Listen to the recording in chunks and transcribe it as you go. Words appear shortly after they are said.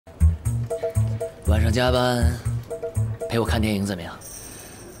晚上加班，陪我看电影怎么样？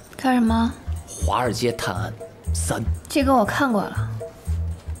看什么？《华尔街探案3》。这个我看过了。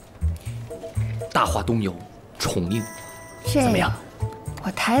大话东游，重映，这怎么样？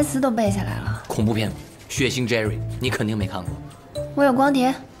我台词都背下来了。恐怖片，血腥 Jerry， 你肯定没看过。我有光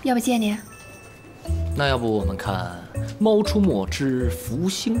碟，要不借你？那要不我们看《猫出没之福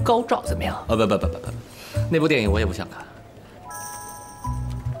星高照》怎么样？不，那部电影我也不想看。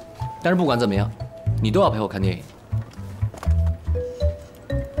但是不管怎么样，你都要陪我看电影。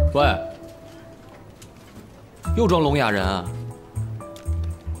喂，又装聋哑人啊？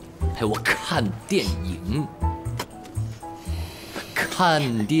陪我看电影，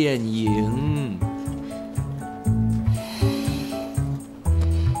看电影。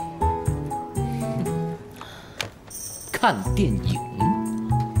看电影。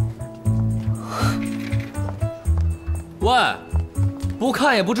喂，不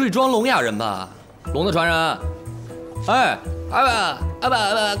看也不至于装聋哑人吧？聋的传人。哎，阿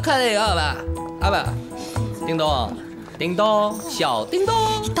爸，看电影阿爸，叮咚，叮咚，小叮咚。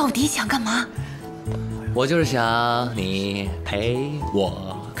你到底想干嘛？我就是想你陪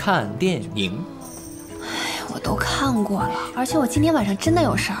我看电影。哎，我都看过了，而且我今天晚上真的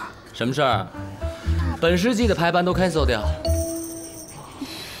有事儿。什么事儿？本世纪的排班都 cancel 掉。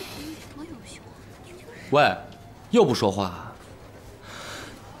喂，又不说话。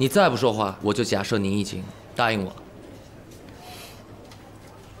你再不说话，我就假设你已经答应我。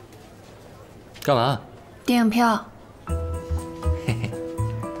干嘛？电影票。嘿嘿，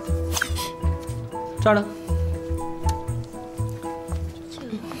这儿呢。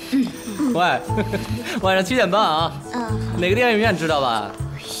喂，晚上7点半啊。哪个电影院知道吧？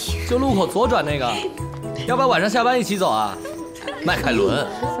就路口左转那个。要不要晚上下班一起走啊？迈凯伦，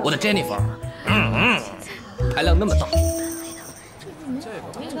我的 Jennifer， 排量那么大。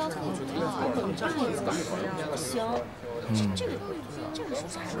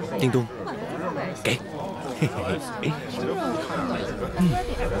叮咚，给。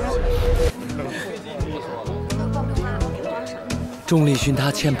众里寻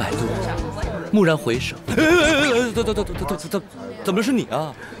他千百度，蓦然回首。怎么是你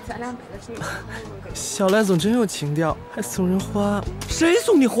啊？小赖总真有情调，还送人花。谁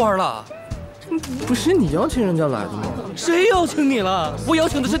送你花了？不是你邀请人家来的吗？谁邀请你了？我邀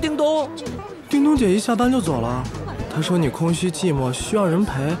请的是叮咚。叮咚姐一下班就走了，她说你空虚寂寞需要人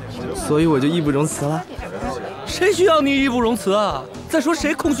陪，所以我就义不容辞了。谁需要你义不容辞啊？再说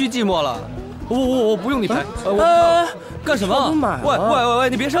谁空虚寂寞了？我不用你陪。干什么？喂，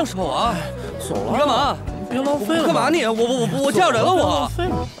你别上手啊！走了。你干嘛？别浪费了。干嘛你？我叫人了我。浪费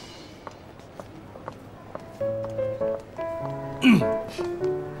了。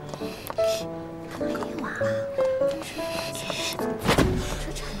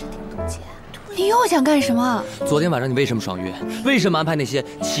你又想干什么？昨天晚上你为什么爽约？为什么安排那些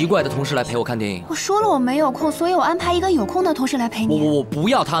奇怪的同事来陪我看电影？我说了我没有空，所以我安排一个有空的同事来陪你。我不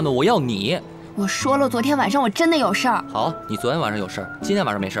要他们，我要你。我说了，昨天晚上我真的有事儿。好，你昨天晚上有事儿，今天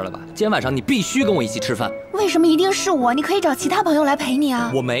晚上没事了吧？今天晚上你必须跟我一起吃饭。为什么一定是我？你可以找其他朋友来陪你啊。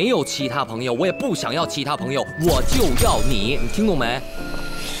我没有其他朋友，我也不想要其他朋友，我就要你，你听懂没？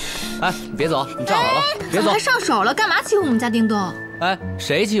哎，你别走，你站好了，别走。还上手了，干嘛欺负我们家叮咚？哎，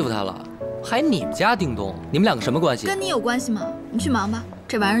谁欺负他了？还你们家叮咚？你们两个什么关系？跟你有关系吗？你去忙吧，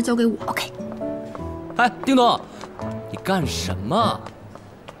这玩意儿交给我。OK。哎，叮咚，你干什么？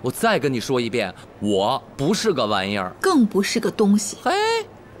我再跟你说一遍，我不是个玩意儿，更不是个东西。嘿，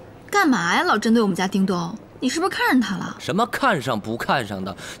干嘛呀？老针对我们家叮咚，你是不是看上他了？什么看上不看上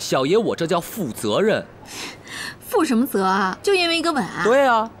的，小爷我这叫负责任。负什么责啊？就因为一个吻啊？对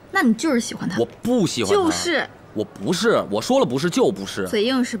啊。那你就是喜欢他。我不喜欢他。就是。我不是，我说了不是就不是。嘴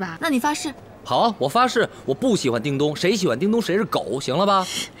硬是吧？那你发誓。好，我发誓，我不喜欢叮咚，谁喜欢叮咚谁是狗，行了吧？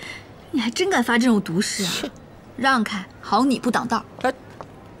你还真敢发这种毒誓啊！让开，好你不挡道。哎。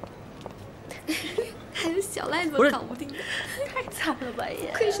还有小赖子搞不定的，太惨了吧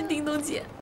也！亏是叮咚姐。